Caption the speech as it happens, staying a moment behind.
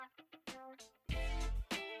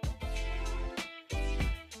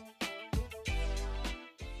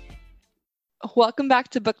Welcome back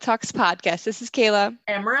to Book Talks Podcast. This is Kayla.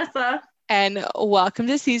 And Marissa. And welcome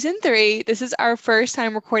to season 3. This is our first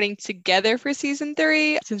time recording together for season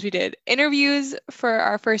 3 since we did interviews for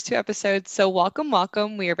our first 2 episodes. So welcome.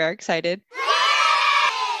 We are very excited.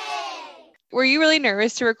 Were you really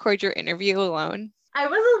nervous to record your interview alone? I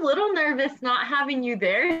was a little nervous not having you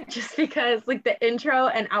there just because like the intro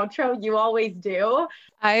and outro you always do.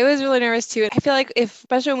 I was really nervous too. I feel like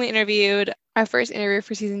especially when we interviewed our first interview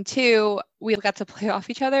for season 2, we got to play off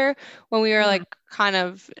each other when we were like kind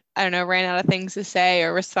of, I don't know, ran out of things to say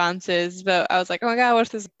or responses. But I was like, oh my God,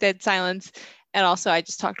 what's this dead silence? And also I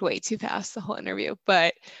just talked way too fast the whole interview.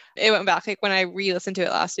 But it went back. Like when I re-listened to it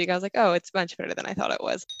last week, I was like, oh, it's much better than I thought it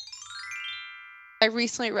was. I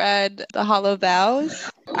recently read The Hollow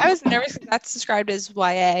Vows. I was nervous because that's described as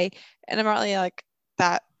YA, and I'm not really like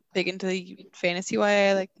that big into the fantasy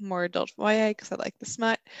YA, like more adult YA because I like the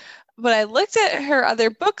smut. But I looked at her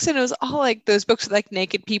other books and it was all like those books with like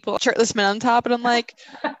naked people, shirtless men on top, and I'm like,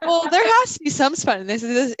 well, there has to be some smut in this.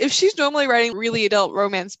 If she's normally writing a really adult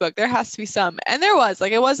romance book, there has to be some. And there was.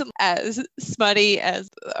 Like, it wasn't as smutty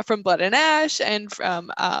as From Blood and Ash and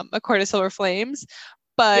from A Court of Silver Flames,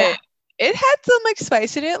 but it had some like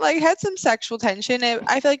spice in it, like it had some sexual tension.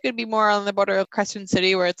 I feel like it would be more on the border of Crescent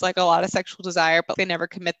City, where it's like a lot of sexual desire, but they never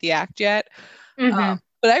commit the act yet.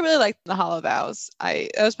 But I really liked The Hollow Vows.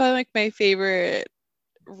 That was probably like my favorite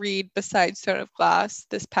read besides Stone of Glass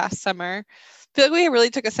this past summer. I feel like we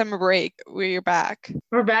really took a summer break. We're back.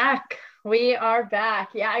 We're back. We are back.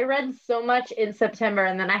 Yeah, I read so much in September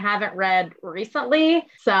and then I haven't read recently.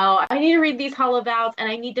 So I need to read these Hollow Vows and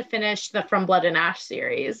I need to finish the From Blood and Ash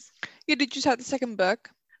series. Yeah, did you start the second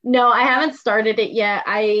book? No, I haven't started it yet.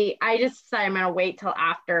 I just decided I'm going to wait till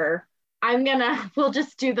after. We'll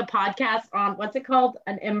just do the podcast on, what's it called?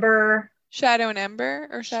 An Ember? Shadow and Ember?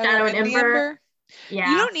 Or Shadow and Ember?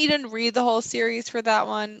 Yeah. You don't need to read the whole series for that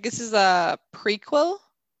one. This is a prequel.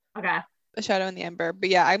 Okay. The Shadow and the Ember. But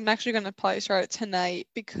yeah, I'm actually going to probably start it tonight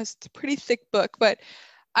because it's a pretty thick book. But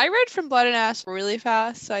I read From Blood and Ash really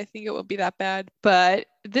fast, so I think it won't be that bad. But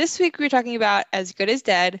this week we're talking about As Good as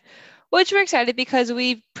Dead, which we're excited because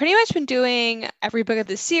we've pretty much been doing every book of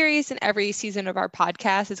the series and every season of our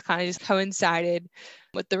podcast. It's kind of just coincided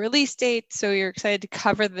with the release date. So we're excited to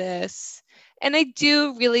cover this. And I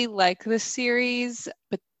do really like this series,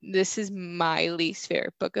 but this is my least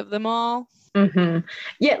favorite book of them all.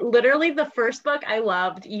 Yeah, literally the first book I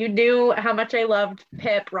loved. You knew how much I loved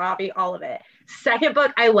Pip, Robbie, all of it. Second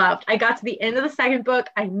book I loved. I got to the end of the second book.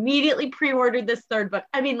 I immediately pre-ordered this third book.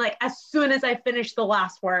 I mean, like as soon as I finished the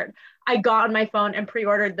last word, I got on my phone and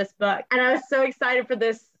pre-ordered this book. And I was so excited for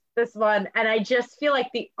this one. And I just feel like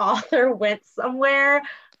the author went somewhere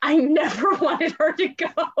I never wanted her to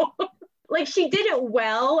go. Like she did it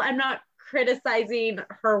well. I'm not criticizing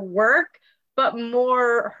her work, but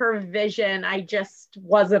more her vision I just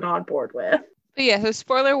wasn't on board with. But yeah, so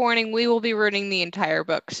spoiler warning, we will be reading the entire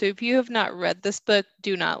book. So if you have not read this book,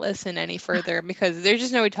 do not listen any further because there's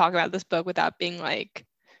just no way to talk about this book without being like,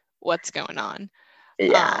 what's going on?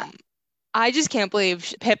 Yeah. I just can't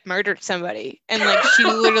believe Pip murdered somebody. And like she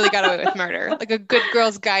literally got away with murder. Like A Good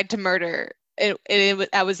Girl's Guide to Murder.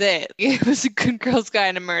 That was it. It was A Good Girl's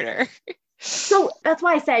Guide to Murder. So that's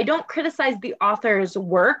why I say I don't criticize the author's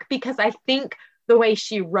work because I think the way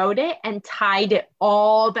she wrote it and tied it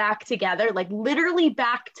all back together, like literally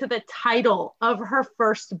back to the title of her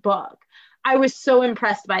first book. I was so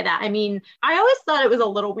impressed by that. I mean, I always thought it was a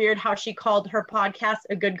little weird how she called her podcast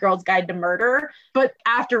A Good Girl's Guide to Murder. But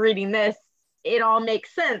after reading this, it all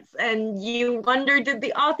makes sense. And you wonder, did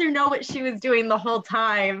the author know what she was doing the whole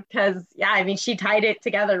time? Because, yeah, I mean, she tied it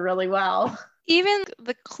together really well. Even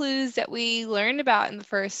the clues that we learned about in the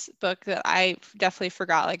first book that I definitely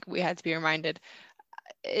forgot, like we had to be reminded,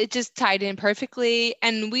 it just tied in perfectly.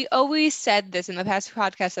 And we always said this in the past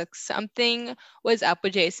podcast, like something was up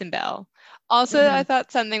with Jason Bell. Also, I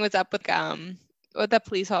thought something was up with what that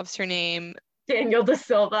police officer name? Daniel De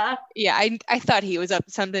Silva. Yeah, I thought he was up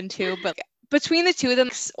to something too, but between the two of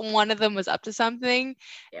them, one of them was up to something.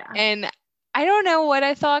 Yeah. And I don't know what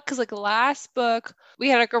I thought because like last book we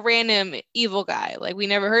had like a random evil guy, like we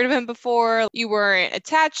never heard of him before, you weren't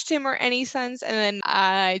attached to him or any sense, and then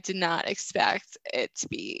I did not expect it to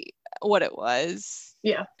be what it was.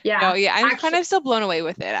 Yeah I'm kind of still blown away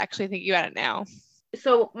with it actually thinking about it now.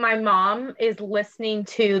 So my mom is listening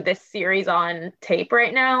to this series on tape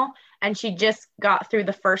right now and she just got through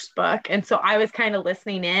the first book, and so I was kind of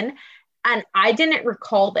listening in and I didn't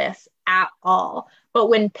recall this at all. But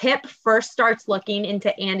when Pip first starts looking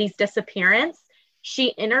into Andy's disappearance, she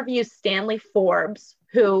interviews Stanley Forbes,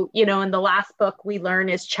 who, you know, in the last book we learn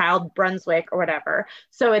is Child Brunswick or whatever.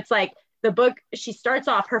 So it's like the book, she starts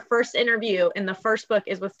off, her first interview in the first book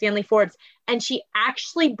is with Stanley Forbes, and she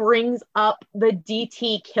actually brings up the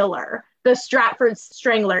DT killer, the Stratford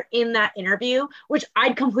Strangler, in that interview, which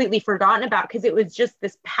I'd completely forgotten about because it was just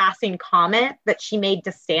this passing comment that she made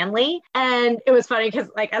to Stanley. And it was funny because,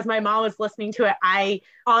 like, as my mom was listening to it, I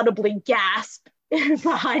audibly gasped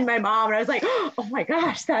behind my mom, and I was like, oh my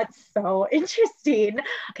gosh, that's so interesting,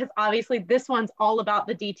 because obviously this one's all about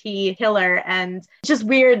the DT killer, and it's just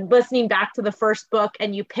weird listening back to the first book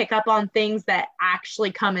and you pick up on things that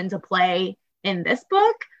actually come into play in this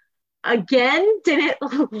book. Again, didn't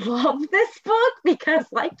love this book because,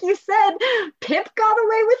 like you said, Pip got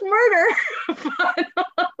away with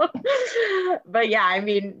murder. but yeah, I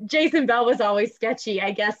mean, Jason Bell was always sketchy.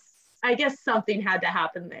 I guess something had to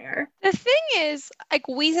happen there. The thing is, like,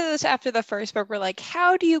 we said this after the first book, we're like,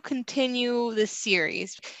 how do you continue this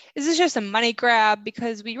series? Is this just a money grab?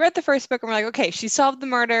 Because we read the first book and we're like, okay, she solved the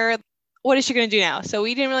murder. What is she going to do now? So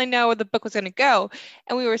we didn't really know where the book was going to go.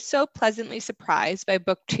 And we were so pleasantly surprised by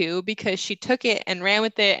book 2 because she took it and ran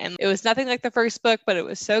with it. And it was nothing like the first book, but it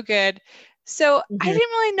was so good. So I didn't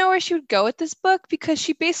really know where she would go with this book because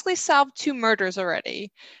she basically solved 2 murders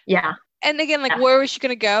already. Yeah. And again, like, where was she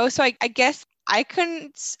going to go? So I guess I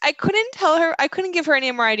couldn't tell her, I couldn't give her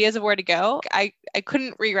any more ideas of where to go. I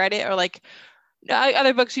couldn't rewrite it, or like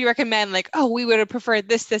other books you recommend, like, oh, we would have preferred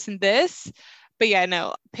this, this, and this. But yeah,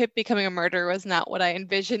 no, Pip becoming a murderer was not what I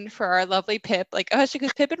envisioned for our lovely Pip. Like, especially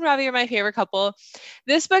because Pip and Ravi are my favorite couple.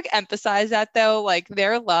 This book emphasized that, though. Like,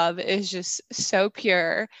 their love is just so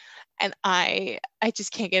pure. And I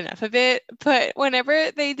just can't get enough of it. But whenever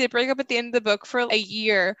they did break up at the end of the book for a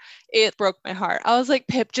year, it broke my heart. I was like,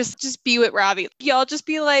 Pip, just be with Ravi. Y'all just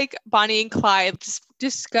be like Bonnie and Clyde.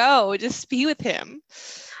 Just go. Just be with him.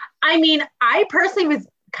 I mean, I personally was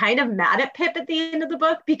kind of mad at Pip at the end of the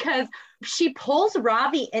book because she pulls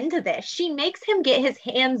Ravi into this. She makes him get his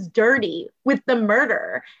hands dirty with the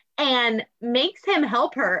murder and makes him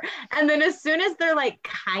help her. And then as soon as they're like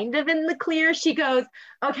kind of in the clear, she goes,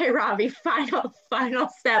 okay, Ravi, final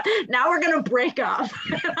step. Now we're going to break up.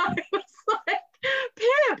 And I was like,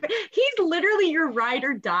 Pip, he's literally your ride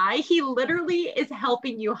or die. He literally is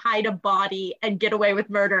helping you hide a body and get away with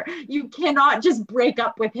murder. You cannot just break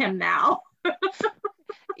up with him now.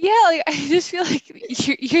 Yeah, like, I just feel like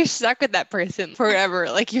you're stuck with that person forever.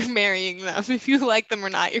 Like, you're marrying them. If you like them or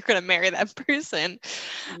not, you're going to marry that person.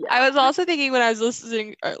 Yeah. I was also thinking when I was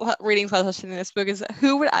listening or reading this book is,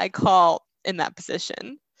 who would I call in that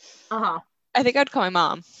position? I think I'd call my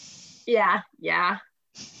mom. Yeah.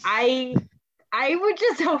 I would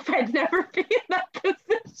just hope I'd never be in that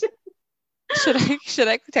position. Should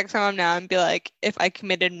I text my mom now and be like, if I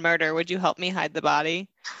committed murder, would you help me hide the body?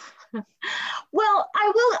 Well,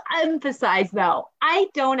 I will emphasize, though, I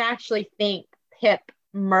don't actually think Pip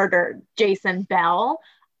murdered Jason Bell.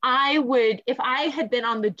 I would, if I had been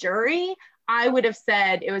on the jury, I would have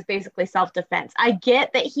said it was basically self-defense. I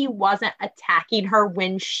get that he wasn't attacking her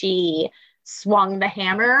when she swung the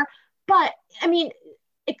hammer, but I mean,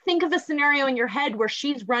 think of a scenario in your head where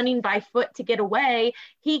she's running by foot to get away.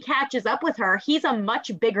 He catches up with her. He's a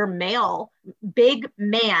much bigger big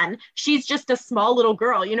man. She's just a small little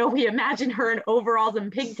girl. You know, we imagine her in overalls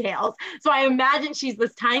and pigtails. So I imagine she's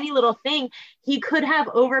this tiny little thing. He could have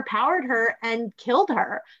overpowered her and killed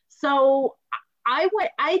her. So I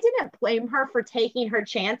didn't blame her for taking her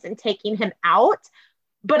chance and taking him out.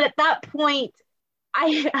 But at that point,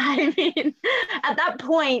 I mean, at that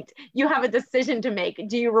point, you have a decision to make.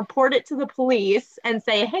 Do you report it to the police and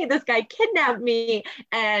say, hey, this guy kidnapped me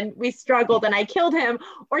and we struggled and I killed him?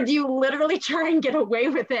 Or do you literally try and get away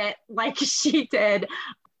with it like she did?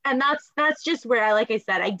 And that's just where, like I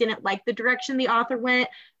said, I didn't like the direction the author went,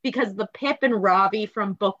 because the Pip and Ravi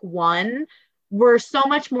from book 1 were so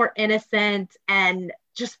much more innocent and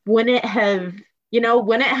just wouldn't have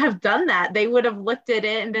done that. They would have looked at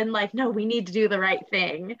it and been like, no, we need to do the right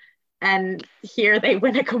thing. And here they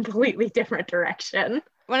went a completely different direction.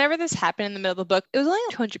 Whenever this happened in the middle of the book, it was only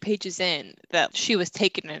 200 pages in that she was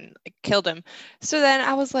taken and killed him. So then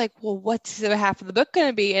I was like, well, what's the half of the book going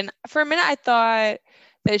to be? And for a minute, I thought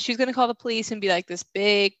that she was going to call the police and be like this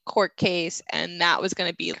big court case. And that was going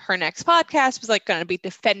to be her next podcast, was like going to be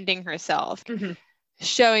defending herself,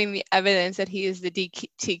 showing the evidence that he is the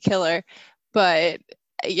DT killer. But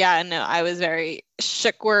yeah, no, I was very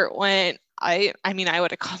shook where it went. I mean, I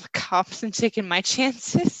would have called the cops and taken my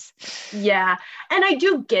chances. Yeah. And I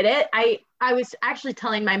do get it. I was actually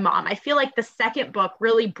telling my mom, I feel like the second book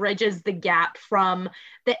really bridges the gap from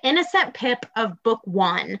the innocent Pip of book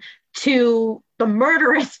 1 to the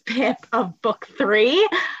murderous Pip of book 3.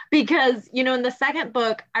 Because, you know, in the second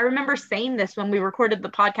book, I remember saying this when we recorded the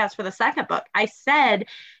podcast for the second book. I said,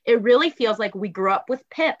 it really feels like we grew up with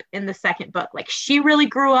Pip in the second book. Like, she really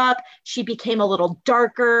grew up. She became a little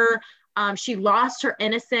darker. She lost her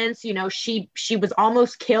innocence. You know, she was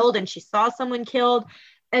almost killed and she saw someone killed.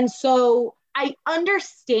 And so I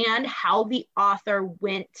understand how the author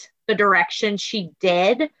went the direction she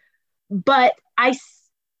did, but I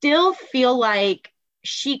still feel like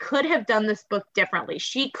she could have done this book differently.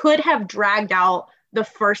 She could have dragged out the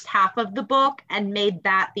first half of the book and made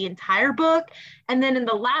that the entire book. And then in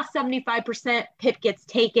the last 75%, Pip gets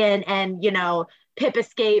taken and, you know, Pip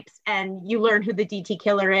escapes and you learn who the DT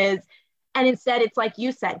killer is. And instead, it's like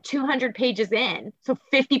you said, 200 pages in. So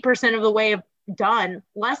 50% of the way done,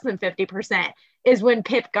 less than 50%, is when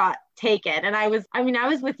Pip got taken. And I was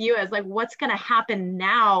with you as like, what's going to happen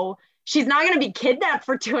now? She's not going to be kidnapped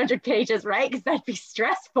for 200 pages, right? Because that'd be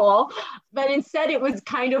stressful. But instead, it was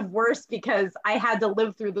kind of worse because I had to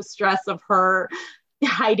live through the stress of her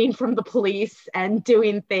hiding from the police and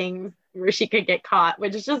doing things where she could get caught,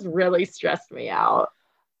 which just really stressed me out.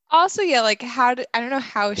 Also, yeah, like I don't know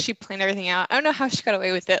how she planned everything out. I don't know how she got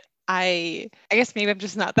away with it. I guess maybe I'm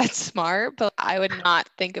just not that smart, but I would not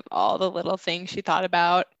think of all the little things she thought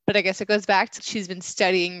about. But I guess it goes back to she's been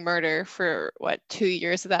studying murder for 2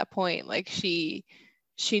 years at that point. Like she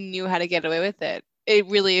knew how to get away with it. It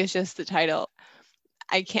really is just the title.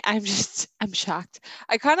 I'm shocked.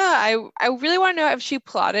 I really want to know if she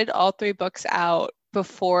plotted all 3 books out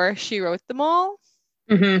before she wrote them all.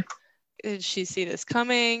 Mm-hmm. Did she see this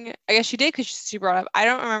coming? I guess she did because she brought up, I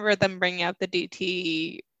don't remember them bringing up the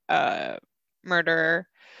DT murder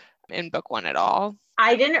in book 1 at all.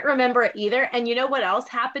 I didn't remember it either. And you know what else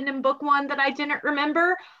happened in book 1 that I didn't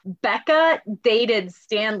remember? Becca dated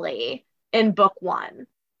Stanley in book 1.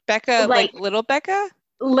 Becca, like little Becca?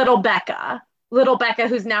 Little Becca. Little Becca,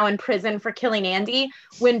 who's now in prison for killing Andy.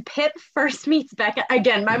 When Pip first meets Becca,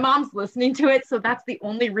 again, my mom's listening to it, so that's the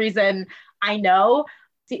only reason I know.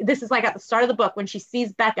 See, this is like at the start of the book when she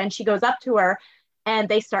sees Becca and she goes up to her and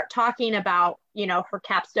they start talking about, you know, her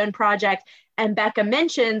capstone project. And Becca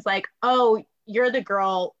mentions like, oh, you're the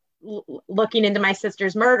girl looking into my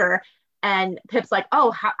sister's murder. And Pip's like,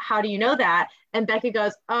 oh, how do you know that? And Becca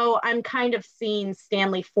goes, oh, I'm kind of seeing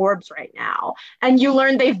Stanley Forbes right now. And you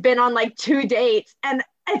learn they've been on like 2 dates. And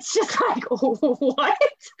it's just like, what?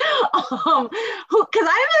 Because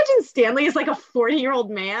I imagine Stanley is like a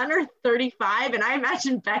 40-year-old man or 35. And I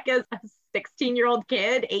imagine Becca's a 16-year-old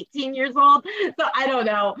kid, 18 years old. So I don't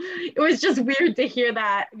know. It was just weird to hear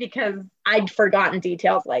that because I'd forgotten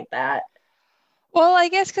details like that. Well, I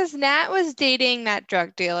guess because Nat was dating that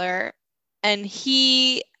drug dealer and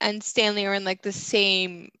he and Stanley are in like the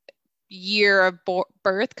same year of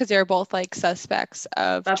birth because they're both like suspects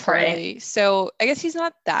of That's Charlie. Right. So I guess he's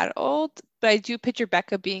not that old, but I do picture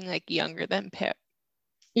Becca being like younger than Pip.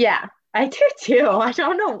 Yeah, I do too. I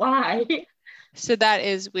don't know why. So that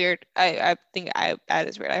is weird. I think that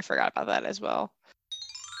is weird. I forgot about that as well.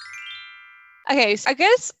 Okay, so I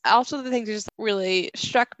guess also the thing that just really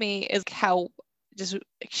struck me is how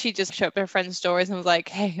she just showed up at her friends' doors and was like,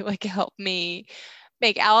 hey, like help me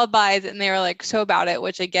make alibis, and they were like so about it,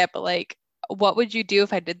 which I get, but like what would you do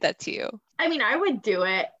if I did that to you? I mean, I would do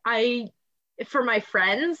it. For my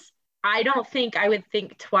friends, I don't think I would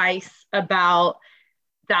think twice about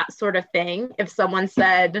that sort of thing. If someone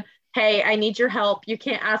said, hey, I need your help, you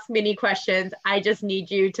can't ask me any questions, I just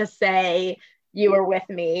need you to say you were with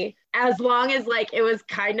me. As long as like it was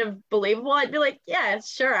kind of believable, I'd be like, yeah,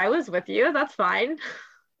 sure, I was with you, that's fine.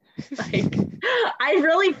 Like, I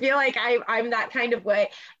really feel like I'm that kind of way.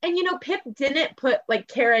 And you know, Pip didn't put like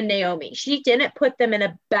Kara and Naomi, she didn't put them in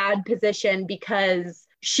a bad position because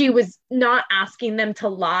she was not asking them to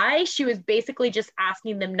lie. She was basically just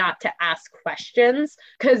asking them not to ask questions.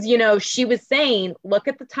 Because, you know, she was saying, look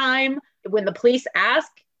at the time when the police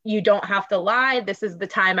ask, you don't have to lie. This is the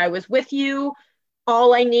time I was with you.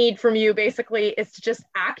 All I need from you basically is to just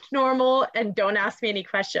act normal and don't ask me any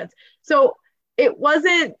questions. So it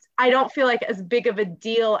wasn't, I don't feel like as big of a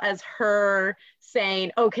deal as her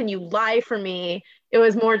saying, oh, can you lie for me? It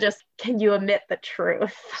was more just, can you admit the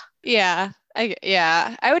truth? Yeah, I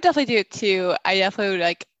would definitely do it too. I definitely would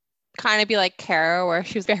like kind of be like Kara, where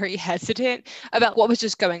she was very hesitant about what was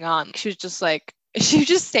just going on. She would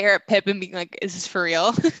just stare at Pip and being like, is this for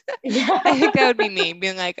real? Yeah. I think that would be me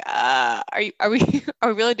being like, are we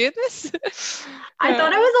really doing this? I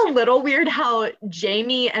thought it was a little weird how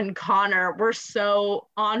Jamie and Connor were so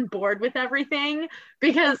on board with everything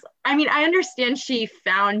because, I mean, I understand she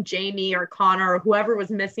found Jamie or Connor or whoever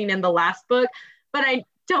was missing in the last book, but I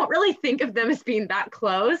don't really think of them as being that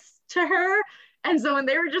close to her. And so when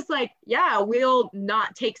they were just like, yeah, we'll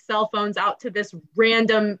not take cell phones out to this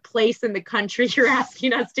random place in the country you're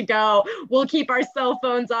asking us to go, we'll keep our cell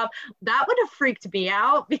phones off, that would have freaked me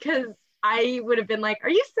out, because I would have been like, are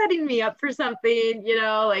you setting me up for something? You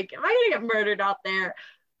know, like, am I going to get murdered out there?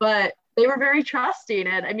 But they were very trusting.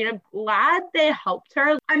 And I mean, I'm glad they helped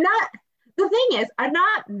her. The thing is, I'm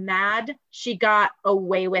not mad she got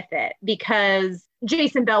away with it, because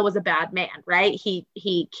Jason Bell was a bad man, right?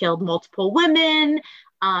 He killed multiple women.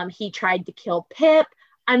 He tried to kill Pip.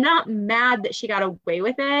 I'm not mad that she got away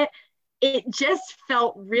with it. It just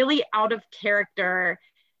felt really out of character.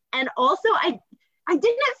 And also, I didn't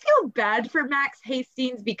feel bad for Max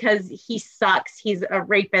Hastings, because he sucks. He's a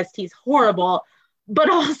rapist. He's horrible. But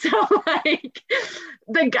also, like,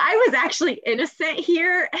 the guy was actually innocent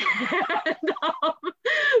here. And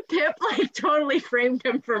Pip, like, totally framed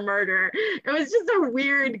him for murder. It was just a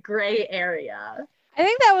weird gray area. I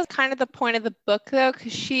think that was kind of the point of the book, though,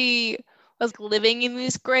 because she was living in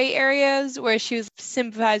these gray areas where she was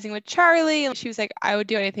sympathizing with Charlie. And she was like, I would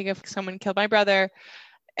do anything if someone killed my brother.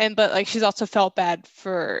 But like, she's also felt bad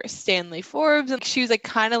for Stanley Forbes, and she was like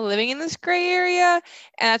kind of living in this gray area,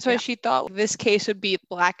 and that's why she thought this case would be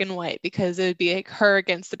black and white, because it would be like her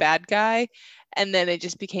against the bad guy, and then it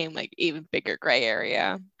just became like even bigger gray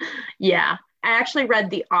area. Yeah, I actually read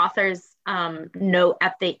the author's note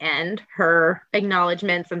at the end, her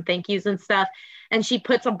acknowledgments and thank yous and stuff, and she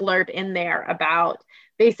puts a blurb in there about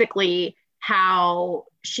basically how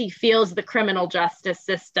she feels the criminal justice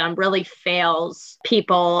system really fails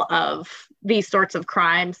people of these sorts of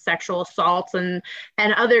crimes, sexual assaults and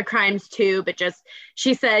other crimes too. But just,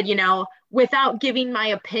 she said, you know, without giving my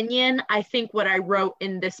opinion, I think what I wrote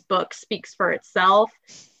in this book speaks for itself.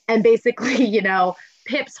 And basically, you know,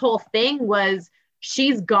 Pip's whole thing was,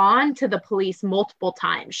 she's gone to the police multiple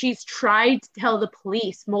times. She's tried to tell the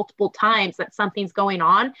police multiple times that something's going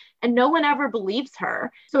on, and no one ever believes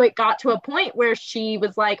her. So it got to a point where she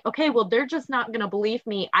was like, okay, well, they're just not going to believe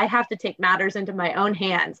me. I have to take matters into my own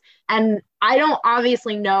hands. And I don't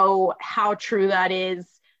obviously know how true that is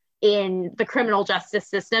in the criminal justice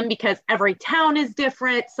system, because every town is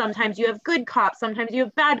different. Sometimes you have good cops, sometimes you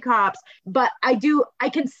have bad cops. But I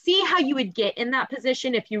can see how you would get in that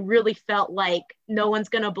position if you really felt like no one's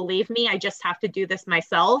going to believe me. I just have to do this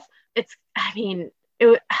myself. I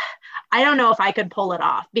don't know if I could pull it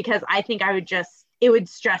off, because I think it would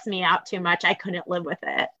stress me out too much. I couldn't live with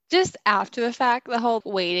it. Just after the fact, the whole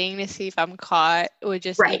waiting to see if I'm caught would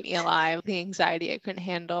just eat me alive. The anxiety I couldn't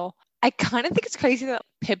handle. I kind of think it's crazy that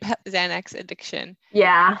Pip had Xanax addiction.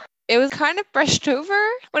 Yeah. It was kind of brushed over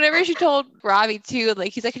whenever she told Robbie too.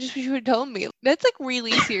 Like, he's like, I just wish you would have told me. That's like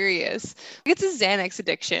really serious. It's a Xanax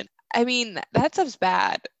addiction. I mean, that stuff's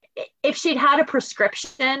bad. If she'd had a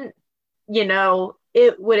prescription, you know,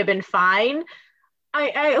 it would have been fine.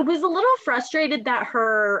 I was a little frustrated that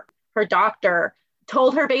her doctor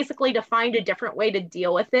told her basically to find a different way to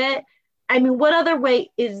deal with it. I mean, what other way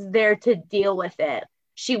is there to deal with it?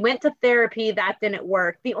 She went to therapy, that didn't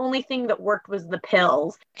work. The only thing that worked was the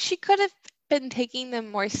pills. She could have been taking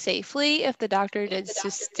them more safely if the doctor did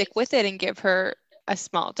just stick with it and give her a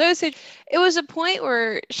small dosage. It was a point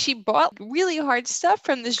where she bought really hard stuff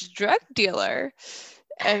from this drug dealer.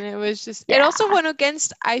 And it was just, it also went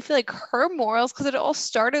against, I feel like, her morals, because it all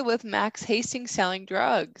started with Max Hastings selling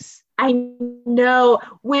drugs. I know.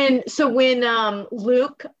 When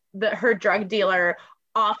Luke, her drug dealer,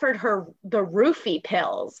 offered her the roofie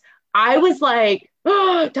pills, I was like,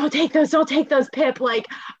 oh, don't take those, Pip. Like,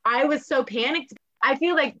 I was so panicked. I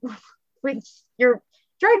feel like when your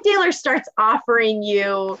drug dealer starts offering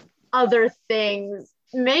you other things,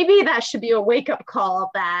 maybe that should be a wake-up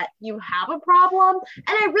call that you have a problem. And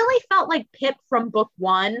I really felt like Pip from book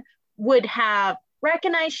 1 would have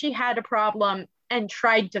recognized she had a problem and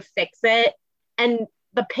tried to fix it. And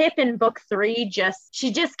the Pip in book 3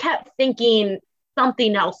 she just kept thinking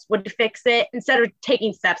something else would fix it instead of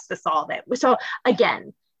taking steps to solve it. So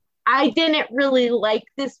again, I didn't really like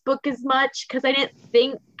this book as much because I didn't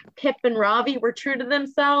think Pip and Ravi were true to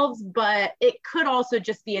themselves, but it could also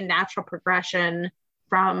just be a natural progression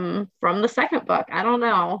from the second book. I don't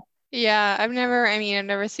know. Yeah, I've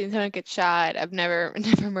never seen someone get shot. I've never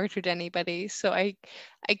murdered anybody. So I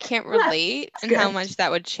can't relate and how much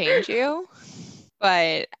that would change you.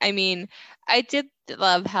 But I mean, I did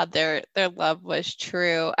love how their love was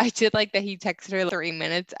true. I did like that he texted her 3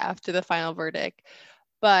 minutes after the final verdict.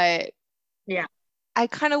 But yeah, I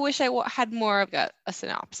kind of wish I had more of a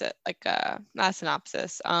synopsis, not a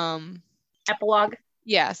synopsis. Epilogue.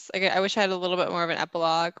 Yes, I wish I had a little bit more of an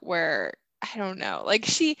epilogue where I don't know. Like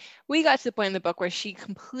we got to the point in the book where she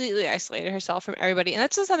completely isolated herself from everybody. And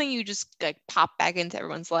that's just something you just like pop back into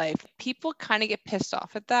everyone's life. People kind of get pissed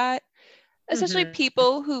off at that, especially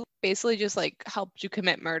people who basically just like helped you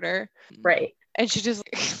commit murder. Right. And she just,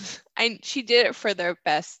 she did it for their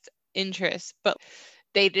best interest, but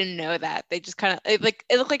they didn't know that. They just kind of, it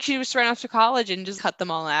looked like she was thrown off to college and just cut them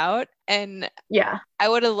all out. And yeah, I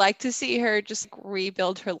would have liked to see her just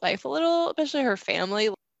rebuild her life a little, especially her family.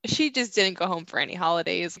 She just didn't go home for any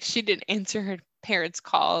holidays. She didn't answer her parents'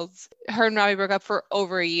 calls. Her and Robbie broke up for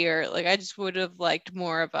over a year. Like, I just would have liked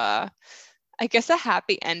more of a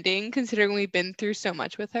happy ending, considering we've been through so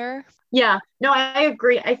much with her. Yeah, no, I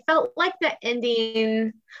agree. I felt like the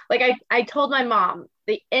ending, like I told my mom,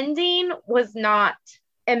 the ending was not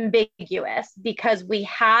ambiguous because we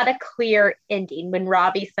had a clear ending when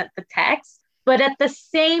Robbie sent the text, but at the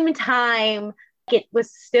same time, it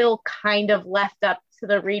was still kind of left up to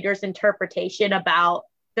the reader's interpretation about,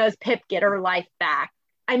 does Pip get her life back?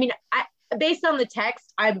 I mean, based on the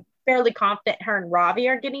text, I'm fairly confident her and Robbie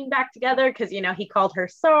are getting back together because, you know, he called her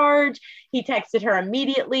Sarge, he texted her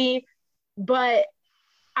immediately, but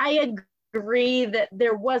I agree that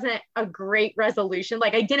there wasn't a great resolution.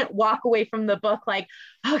 Like, I didn't walk away from the book like,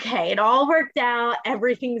 okay, it all worked out,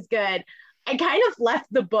 everything's good. I kind of left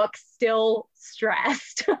the book still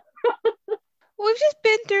stressed. We've just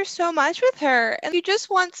been through so much with her, and you just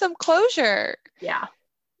want some closure. Yeah.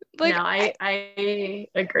 Like, no, I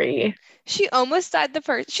agree. She's almost died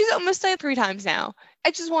 3 times now. I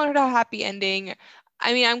just wanted a happy ending.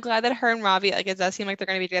 I mean, I'm glad that her and Robbie, like, it does seem like they're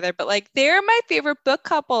going to be together, but like, they're my favorite book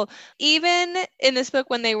couple. Even in this book,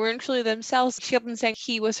 when they weren't truly themselves, she kept on saying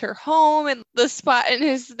he was her home, and the spot in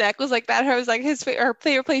his neck was like that. Her was like her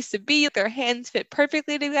favorite place to be. Their hands fit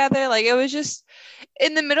perfectly together. Like, it was just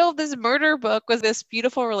in the middle of this murder book was this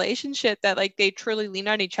beautiful relationship that like they truly lean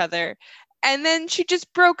on each other. And then she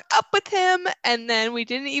just broke up with him, and then we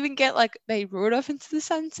didn't even get like they rode off into the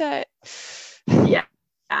sunset. Yeah.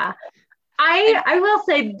 I will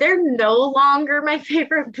say they're no longer my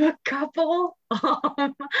favorite book couple.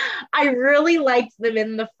 I really liked them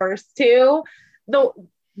in the first two. Though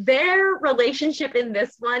their relationship in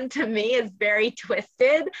this one to me is very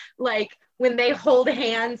twisted. Like when they hold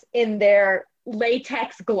hands in their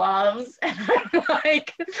latex gloves, and I'm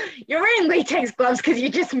like, you're wearing latex gloves because you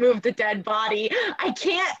just moved a dead body. I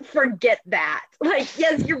can't forget that. Like,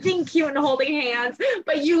 yes, you're being cute and holding hands,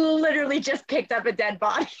 but you literally just picked up a dead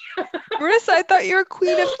body. Marissa, I thought you were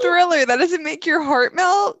queen of Thriller. That doesn't make your heart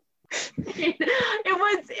melt. It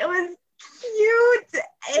was cute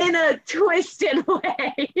in a twisted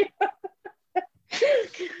way.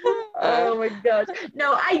 Oh my gosh.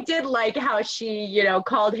 No, I did like how she, you know,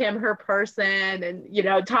 called him her person and, you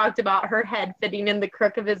know, talked about her head fitting in the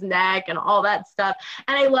crook of his neck and all that stuff.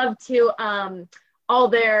 And I love too, all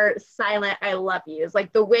their silent I love yous,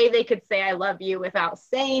 like the way they could say I love you without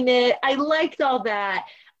saying it. I liked all that.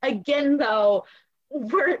 Again, though,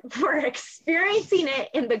 we're experiencing it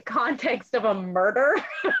in the context of a murder.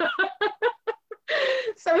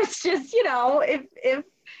 So it's just, you know,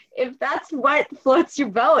 if that's what floats your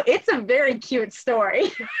boat, it's a very cute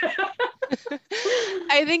story.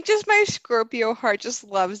 I think just my Scorpio heart just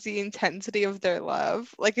loves the intensity of their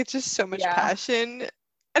love. Like, it's just so much passion.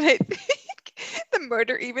 And I think the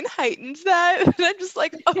murder even heightens that. And I'm just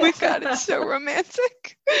like, oh my God, it's so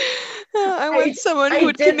romantic. I want someone who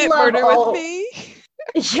would commit murder with me.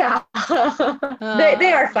 Yeah.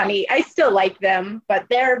 They are funny. I still like them, but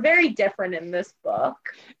they're very different in this book.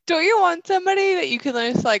 Don't you want somebody that you can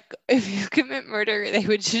just like, if you commit murder, they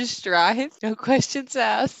would just drive, no questions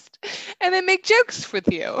asked, and then make jokes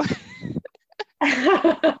with you?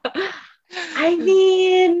 I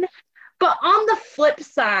mean, but on the flip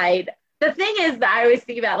side, the thing is that I always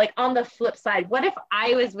think about, like, on the flip side, what if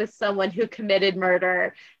I was with someone who committed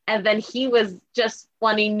murder and then he was just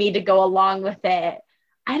wanting me to go along with it?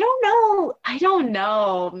 I don't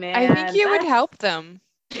know, man. I think you would help them.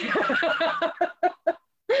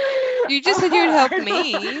 You just said you'd help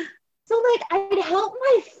me. So, like, I'd help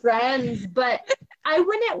my friends, but I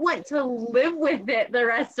wouldn't want to live with it the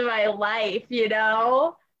rest of my life, you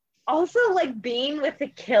know? Also, like, being with a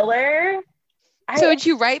killer. So would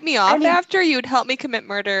you write me off after? You would help me commit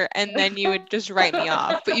murder, and then you would just write me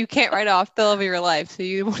off. But you can't write off the love of your life, so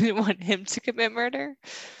you wouldn't want him to commit murder?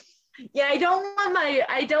 Yeah, I don't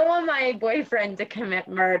want my boyfriend to commit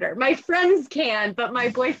murder. My friends can, but my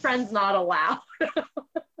boyfriend's not allowed.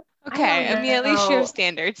 Okay, I mean, at least you have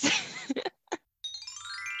standards.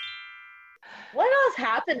 What else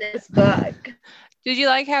happened in this book? Did you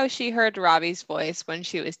like how she heard Robbie's voice when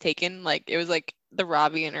she was taken? Like, it was like the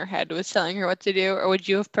Robbie in her head was telling her what to do, or would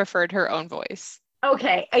you have preferred her own voice?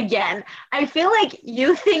 Okay, again, I feel like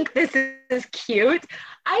you think this is cute.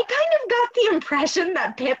 I kind of got the impression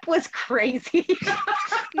that Pip was crazy.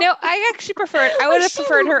 No, I would have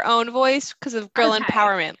preferred her own voice because of girl Okay.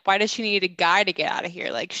 empowerment. Why does she need a guy to get out of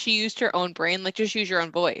here? Like, she used her own brain. Like, just use your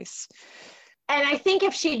own voice. And I think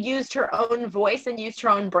if she'd used her own voice and used her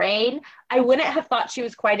own brain, I wouldn't have thought she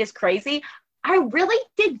was quite as crazy. I really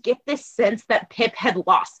did get this sense that Pip had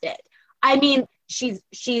lost it. I mean, she's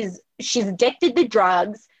addicted to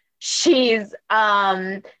drugs. She's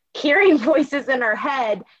hearing voices in her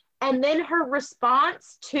head, and then her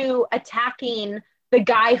response to attacking the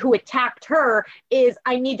guy who attacked her is,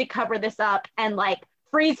 I need to cover this up and like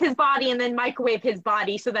freeze his body and then microwave his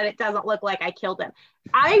body so that it doesn't look like I killed him.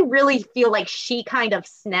 I really feel like she kind of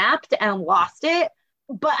snapped and lost it.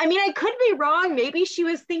 But I mean, I could be wrong. Maybe she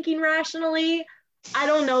was thinking rationally. I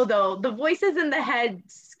don't know though. The voices in the head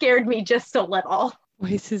scared me just a little.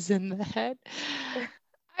 Voices in the head.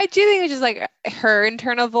 I do think it's just like her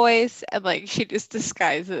internal voice, and like she just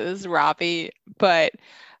disguises Robbie. But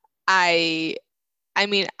I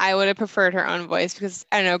mean, I would have preferred her own voice because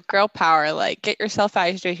I don't know, girl power. Like, get yourself out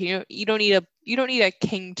of situation. You don't need a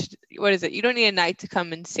king to, what is it? You don't need a knight to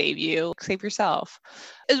come and save you. Save yourself.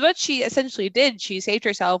 Is what she essentially did. She saved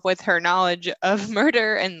herself with her knowledge of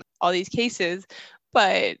murder and all these cases.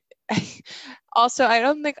 But also, I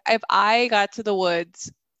don't think if I got to the woods,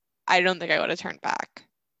 I don't think I would have turned back.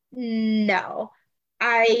 No.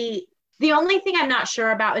 The only thing I'm not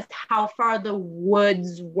sure about is how far the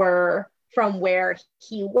woods were from where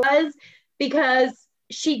he was, because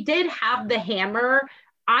she did have the hammer.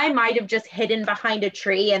 I might have just hidden behind a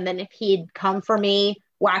tree, and then if he'd come for me,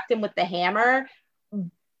 whacked him with the hammer,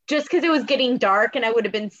 just because it was getting dark and I would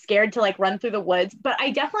have been scared to like run through the woods. But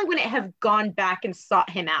I definitely wouldn't have gone back and sought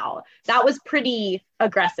him out. That was pretty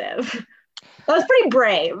aggressive. That was pretty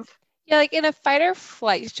brave. Yeah, like in a fight or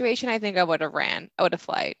flight situation, I think I would have ran. I would have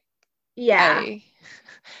flight. Yeah.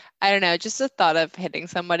 I don't know, just the thought of hitting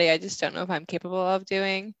somebody, I just don't know if I'm capable of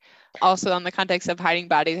doing. Also, on the context of hiding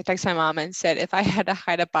bodies, I texted my mom and said, if I had to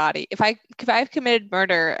hide a body, if I've committed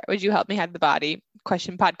murder, would you help me hide the body?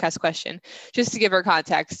 Podcast question, just to give her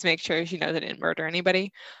context to make sure she knows I didn't murder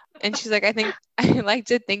anybody. And she's like, I like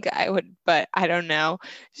to think I would, but I don't know.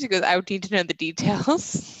 She goes, I would need to know the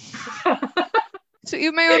details. So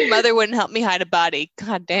even my own mother wouldn't help me hide a body.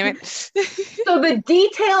 God damn it. So the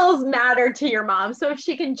details matter to your mom. So if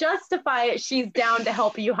she can justify it, she's down to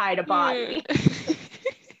help you hide a body.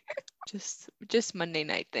 Just Monday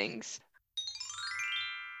night things.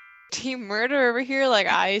 Team murder over here, like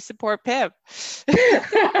I support Pip.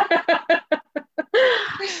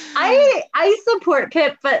 I support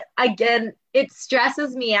Pip, but again, it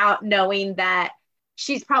stresses me out knowing that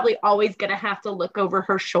she's probably always going to have to look over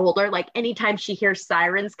her shoulder. Like anytime she hears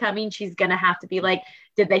sirens coming, she's going to have to be like,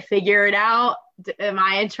 did they figure it out? Am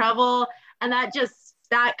I in trouble? And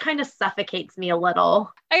that kind of suffocates me a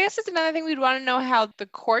little. I guess that's another thing we'd want to know how the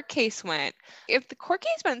court case went. If the court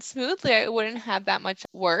case went smoothly, I wouldn't have that much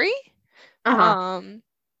worry. Uh-huh.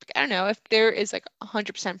 I don't know if there is like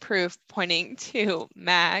 100% proof pointing to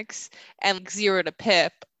Max and like 0 to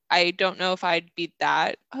Pip. I don't know if I'd beat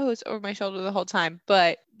that. Oh, it's over my shoulder the whole time.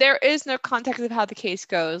 But there is no context of how the case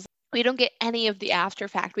goes. We don't get any of the after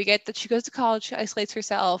fact. We get that she goes to college, she isolates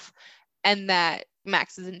herself, and that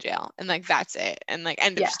Max is in jail. And like, that's it. And like,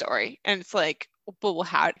 end of story. And it's like, but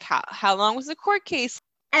how long was the court case?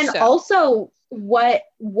 And also, what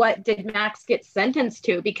did Max get sentenced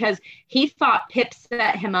to? Because he thought Pip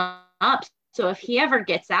set him up. So if he ever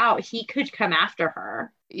gets out, he could come after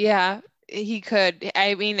her. Yeah, he could.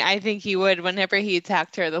 I mean, I think he would. Whenever he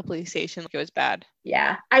attacked her at the police station, it was bad.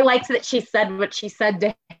 Yeah. I liked that she said what she said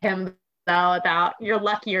to him, though, about you're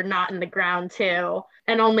lucky you're not in the ground, too.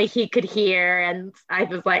 And only he could hear. And I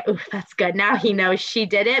was like, ooh, that's good. Now he knows she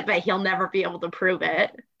did it, but he'll never be able to prove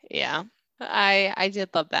it. Yeah. I did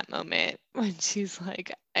love that moment when she's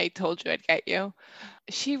like, I told you I'd get you.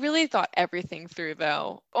 She really thought everything through,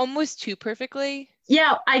 though, almost too perfectly.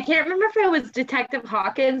 Yeah, I can't remember if it was Detective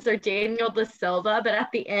Hawkins or Daniel Da Silva, but at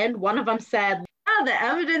the end, one of them said, the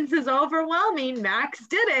evidence is overwhelming. Max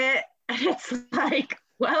did it. And it's like,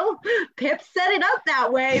 well, Pip set it up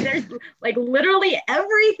that way. There's like literally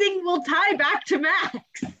everything will tie back to Max.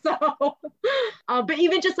 So, but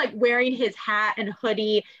even just like wearing his hat and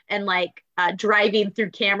hoodie and like driving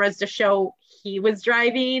through cameras to show he was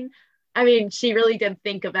driving. I mean, she really did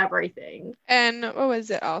think of everything. And what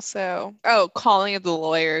was it also? Oh, calling of the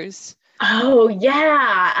lawyers. Oh,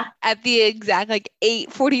 yeah. At the exact like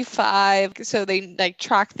 8:45. So they like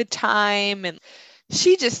track the time and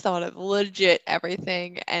she just thought of legit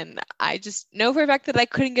everything. And I just know for a fact that I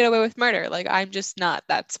couldn't get away with murder. Like, I'm just not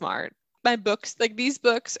that smart. My books, like these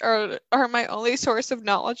books are my only source of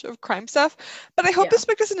knowledge of crime stuff. But I hope Yeah. this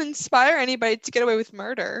book doesn't inspire anybody to get away with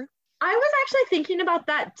murder. I was actually thinking about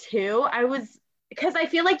that too. Because I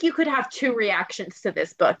feel like you could have two reactions to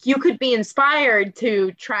this book. You could be inspired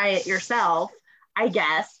to try it yourself, I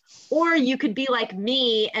guess, or you could be like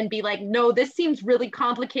me and be like, no, this seems really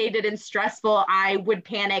complicated and stressful. I would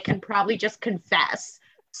panic and probably just confess.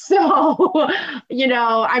 So,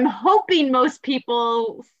 I'm hoping most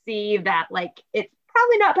people see that like it's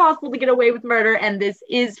probably not possible to get away with murder and this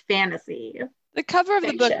is fantasy The cover of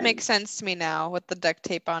the book fiction. makes sense to me now with the duct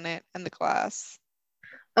tape on it and the glass.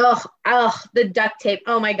 The duct tape.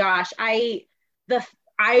 Oh my gosh. I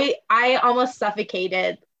almost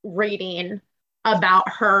suffocated reading about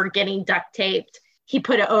her getting duct taped. He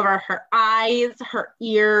put it over her eyes, her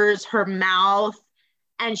ears, her mouth,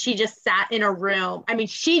 and she just sat in a room. I mean,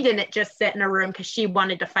 she didn't just sit in a room because she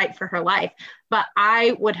wanted to fight for her life, but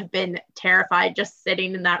I would have been terrified just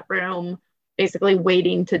sitting in that room, basically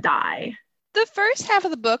waiting to die. The first half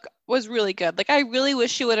of the book was really good. Like, I really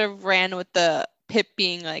wish she would have ran with the Pip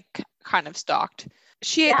being like kind of stalked.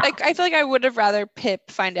 Like, I feel like I would have rather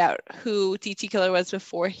Pip find out who DT Killer was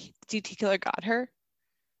before DT Killer got her.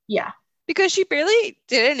 Yeah. Because she barely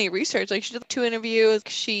did any research. Like, she did 2 interviews.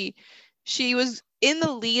 She was in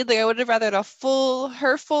the lead. Like, I would have rather had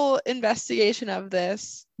her full investigation of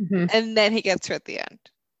this, and then he gets her at the end.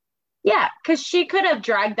 Yeah, because she could have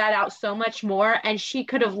dragged that out so much more, and she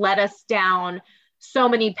could have led us down so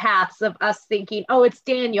many paths of us thinking, oh, it's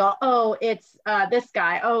Daniel, oh, it's this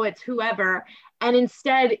guy, oh, it's whoever. And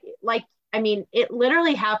instead, like, I mean, it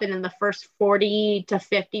literally happened in the first 40 to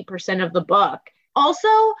 50% of the book. Also,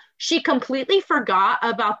 she completely forgot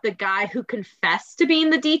about the guy who confessed to being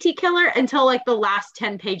the DT killer until like the last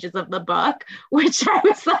 10 pages of the book, which I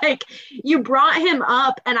was like, you brought him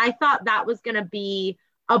up, and I thought that was going to be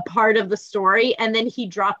a part of the story, and then he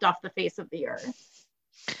dropped off the face of the earth.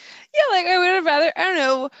 Yeah, like I would have rather, I don't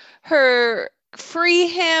know, her free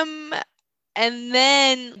him, and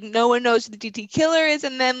then no one knows who the DT killer is,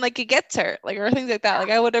 and then like it gets her, like, or things like that.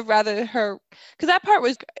 Like, I would have rather her, because that part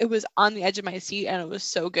was on the edge of my seat, and it was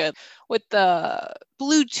so good with the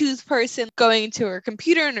Bluetooth person going to her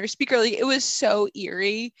computer and her speaker. Like, it was so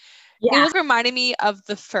eerie. Yeah. It was reminding me of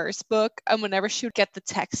the first book, and whenever she would get the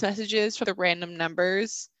text messages from the random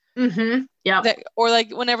numbers. Yeah. Or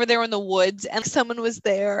like whenever they were in the woods and someone was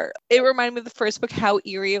there, it reminded me of the first book, how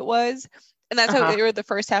eerie it was. And that's how eerie the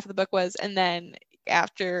first half of the book was. And then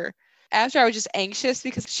after I was just anxious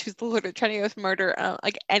because she was literally trying to get with murder.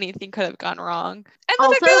 Like, anything could have gone wrong. And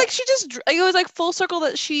the fact that like she just, like, it was like full circle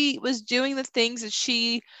that she was doing the things that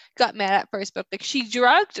she got mad at first book. Like, she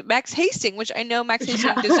drugged Max Hastings, which I know Max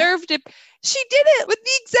Hastings deserved it. She did it with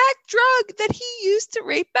the exact drug that he used to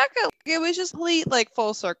rape Becca. It was just complete like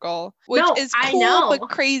full circle, which is cool but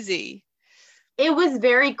crazy. It was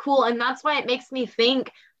very cool, and that's why it makes me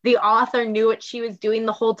think the author knew what she was doing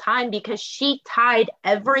the whole time, because she tied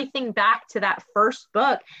everything back to that first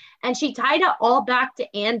book, and she tied it all back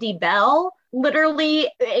to Andy Bell. Literally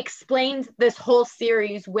explains this whole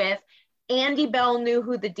series with Andy Bell knew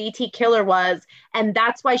who the DT killer was, and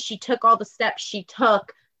that's why she took all the steps she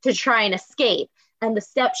took to try and escape. And the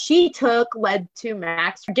steps she took led to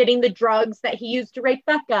Max getting the drugs that he used to rape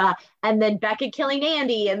Becca, and then Becca killing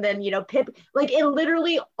Andy, and then, Pip. Like, it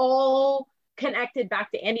literally all connected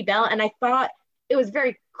back to Andy Bell, and I thought it was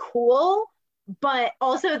very cool, but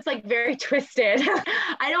also it's like very twisted.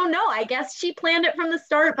 I don't know. I guess she planned it from the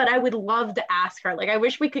start, but I would love to ask her. Like, I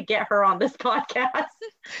wish we could get her on this podcast.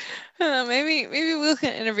 Maybe we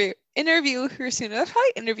can interview her soon. There's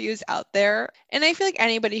probably interviews out there, and I feel like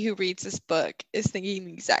anybody who reads this book is thinking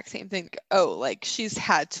the exact same thing. Oh, like, she's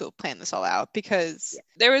had to plan this all out, because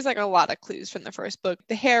there was like a lot of clues from the first book,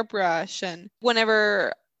 the hairbrush, and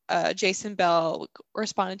whenever Jason Bell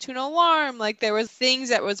responded to an alarm, like, there was things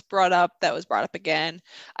that was brought up again.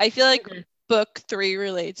 I feel like book 3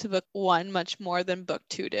 related to book 1 much more than book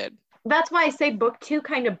 2 did. That's why I say book 2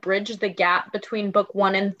 kind of bridged the gap between book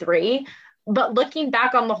 1 and 3. But looking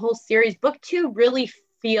back on the whole series, book 2 really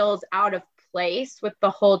feels out of place with the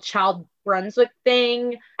whole Child Brunswick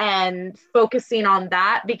thing and focusing on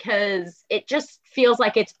that, because it just feels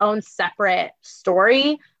like its own separate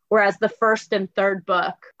story. Whereas the first and third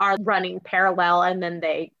book are running parallel, and then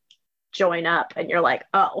they join up, and you're like,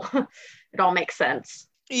 oh, it all makes sense.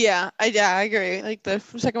 Yeah, I agree. Like, the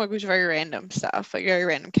second book was very random stuff, like very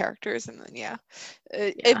random characters, and then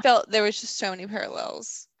it felt there was just so many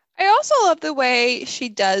parallels. I also love the way she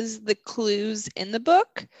does the clues in the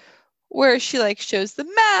book, where she like shows the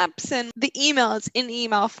maps and the email. It's in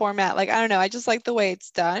email format. Like, I don't know. I just like the way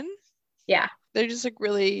it's done. Yeah. They're just like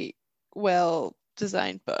really well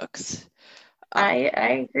designed books.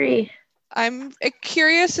 I agree. I'm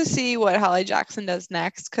curious to see what Holly Jackson does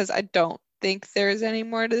next because I don't think there's any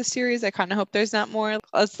more to the series. I kind of hope there's not more.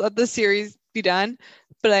 Let's let the series be done.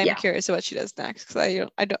 But I'm curious what she does next because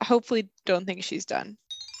I don't hopefully don't think she's done.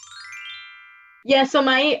 Yeah, so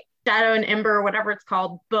my Shadow and Ember, or whatever it's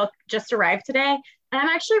called, book just arrived today. And I'm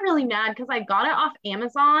actually really mad because I got it off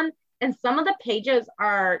Amazon and some of the pages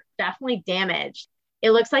are definitely damaged.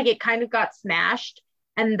 It looks like it kind of got smashed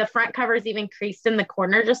and the front cover is even creased in the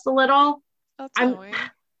corner just a little. That's annoying.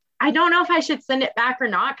 I don't know if I should send it back or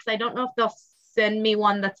not because I don't know if they'll send me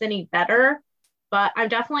one that's any better. But I'm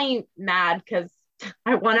definitely mad because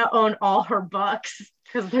I want to own all her books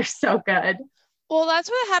because they're so good. Well, that's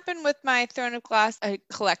what happened with my Throne of Glass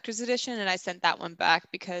collector's edition, and I sent that one back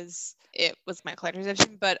because it was my collector's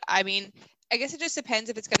edition. But I mean, I guess it just depends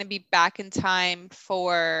if it's going to be back in time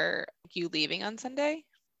for you leaving on Sunday.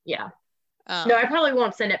 Yeah. No, I probably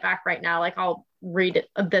won't send it back right now. Like I'll read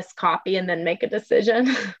this copy and then make a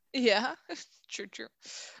decision. Yeah, true.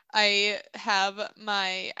 I have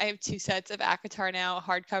 2 sets of ACOTAR now,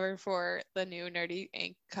 hardcover for the new Nerdy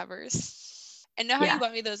Ink covers. And know how you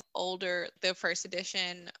bought me those older, the first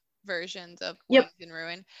edition versions of Wings and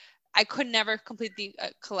Ruin? I could never complete the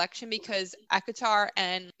collection because ACOTAR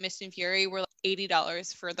and Mist and Fury were like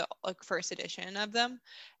 $80 for the first edition of them.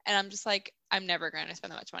 And I'm just like, I'm never going to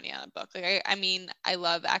spend that much money on a book. Like, I mean, I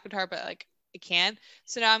love ACOTAR, but like, I can't.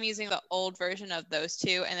 So now I'm using the old version of those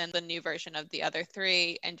 2 and then the new version of the other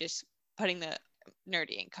 3 and just putting the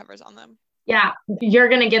Nerdy Ink covers on them. Yeah, you're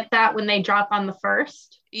going to get that when they drop on the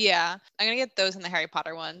 1st? Yeah, I'm going to get those and the Harry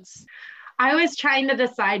Potter ones. I was trying to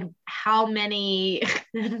decide how many,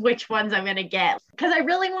 which ones I'm going to get. Because I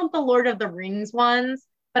really want the Lord of the Rings ones,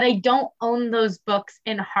 but I don't own those books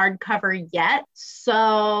in hardcover yet.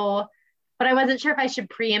 So, but I wasn't sure if I should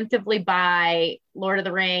preemptively buy Lord of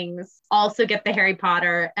the Rings, also get the Harry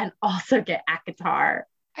Potter, and also get ACOTAR.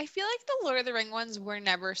 I feel like the Lord of the Rings ones were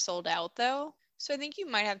never sold out though. So I think you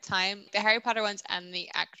might have time. The Harry Potter ones and the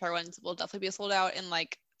ACOTAR ones will definitely be sold out in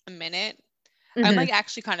like a minute. Mm-hmm. I'm like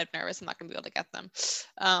actually kind of nervous I'm not going to be able to get them.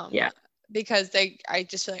 Because I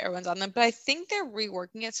just feel like everyone's on them. But I think they're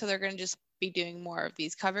reworking it. So they're going to just be doing more of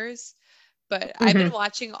these covers. But I've been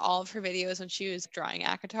watching all of her videos when she was drawing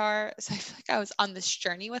ACOTAR. So I feel like I was on this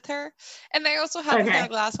journey with her. And they also have the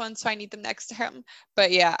glass ones. So I need them next to him.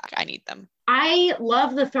 But yeah, I need them. I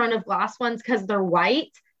love the Throne of Glass ones because they're white.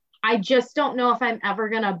 I just don't know if I'm ever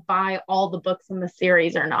going to buy all the books in the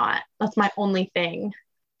series or not. That's my only thing.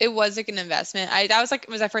 It was like an investment. That was like, it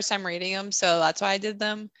was my first time reading them. So that's why I did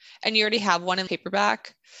them. And you already have one in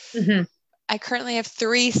paperback. Mm-hmm. I currently have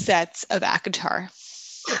 3 sets of ACOTAR.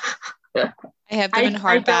 I have them in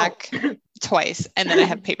hardback twice. And then I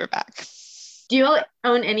have paperback. Do you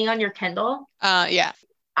own any on your Kindle? Yeah.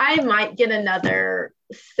 I might get another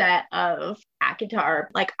set of ACOTAR.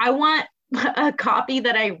 Like I want a copy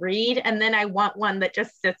that I read, and then I want one that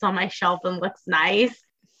just sits on my shelf and looks nice.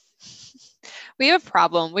 We have a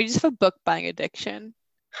problem. We just have a book buying addiction.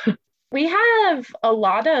 We have a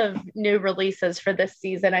lot of new releases for this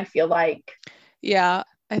season, I feel like. Yeah,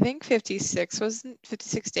 I think 56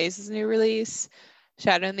 Days is a new release.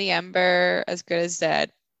 Shadow and the Ember, As Good as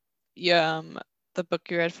Dead. The book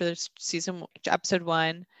you read for this season, episode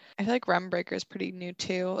 1. I feel like Rumbreaker is pretty new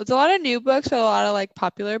too. It's a lot of new books, but a lot of like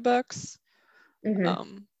popular books.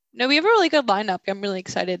 Mm-hmm. No, we have a really good lineup. I'm really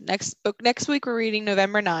excited. Next week we're reading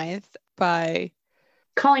November 9th by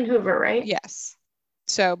Colleen Hoover, right? Yes.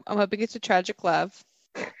 So I'm hoping it's A Tragic Love.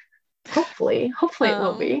 Hopefully it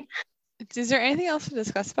will be. Is there anything else to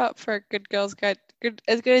discuss about for Good Girls Guide?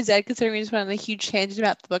 As Good as Dead, considering we just went on a huge tangent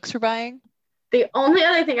about the books we're buying? The only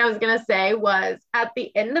other thing I was going to say was at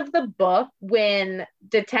the end of the book, when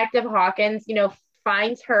Detective Hawkins,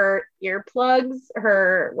 finds her earplugs,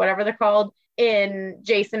 her whatever they're called, in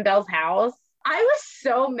Jason Bell's house, I was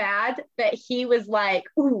so mad that he was like,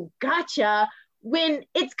 ooh, gotcha. When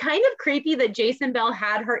it's kind of creepy that Jason Bell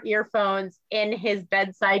had her earphones in his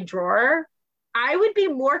bedside drawer. I would be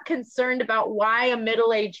more concerned about why a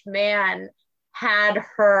middle-aged man had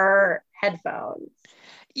her headphones.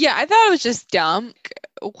 Yeah, I thought it was just dumb.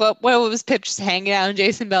 What was Pip just hanging out in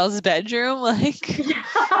Jason Bell's bedroom? Like,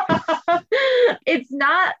 it's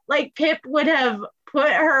not like Pip would have put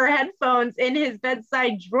her headphones in his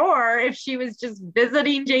bedside drawer if she was just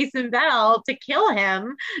visiting Jason Bell to kill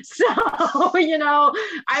him. So,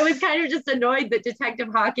 I was kind of just annoyed that Detective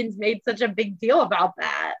Hawkins made such a big deal about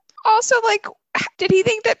that. Also, like, did he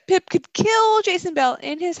think that Pip could kill Jason Bell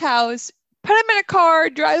in his house, put him in a car,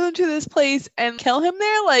 drive him to this place, and kill him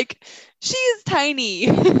there? Like, she is tiny.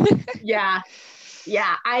 Yeah.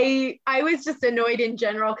 Yeah, I was just annoyed in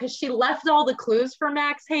general because she left all the clues for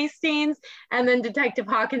Max Hastings, and then Detective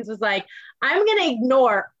Hawkins was like, I'm going to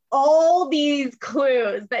ignore all these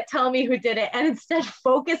clues that tell me who did it and instead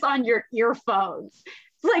focus on your earphones.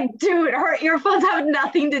 It's like, dude, her earphones have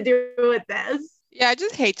nothing to do with this. Yeah, I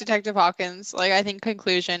just hate Detective Hawkins. Like, I think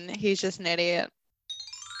conclusion, he's just an idiot.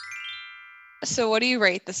 So what do you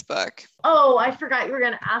rate this book? Oh, I forgot you were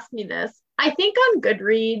going to ask me this. I think on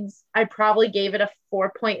Goodreads, I probably gave it a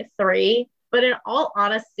 4.3, but in all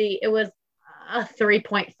honesty, it was a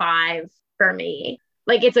 3.5 for me.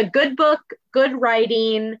 Like, it's a good book, good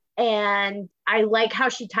writing, and I like how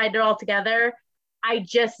she tied it all together. I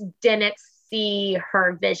just didn't see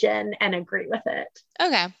her vision and agree with it.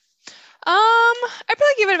 Okay. I'd probably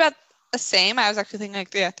give it about the same. I was actually thinking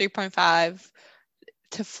like, yeah, 3.5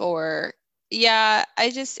 to 4. Yeah,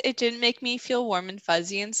 it didn't make me feel warm and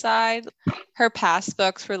fuzzy inside. Her past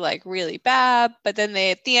books were like really bad, but then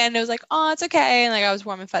at the end, it was like, oh, it's okay. And like, I was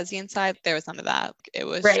warm and fuzzy inside. There was none of that. It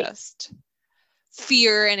was just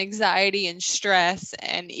fear and anxiety and stress.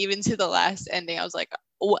 And even to the last ending, I was like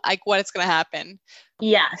what is going to happen?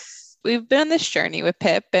 Yes. We've been on this journey with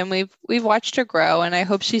Pip, and we've watched her grow, and I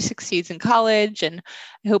hope she succeeds in college, and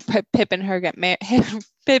I hope Pip and her get married.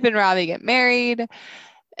 Pip and Robbie get married,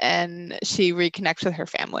 and she reconnects with her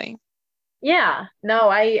family. Yeah, no,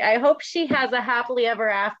 I hope she has a happily ever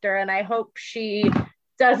after, and I hope she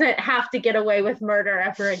doesn't have to get away with murder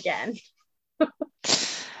ever again.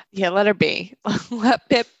 Yeah, let her be. Let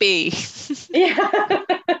Pip be. Yeah.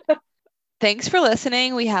 Thanks for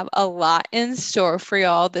listening. We have a lot in store for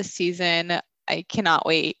y'all this season. I cannot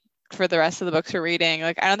wait for the rest of the books we're reading.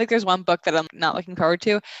 Like, I don't think there's one book that I'm not looking forward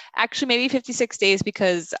to. Actually, maybe 56 Days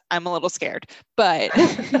because I'm a little scared, but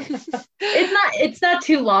it's not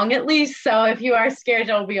too long at least. So if you are scared,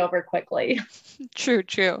 it'll be over quickly.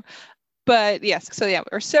 True. But yes, so yeah,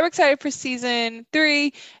 we're so excited for season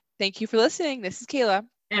 3. Thank you for listening. This is Kayla.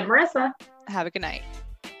 And Marissa. Have a good night.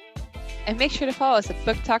 And make sure to follow us at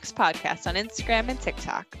Book Talks Podcast on Instagram and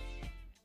TikTok.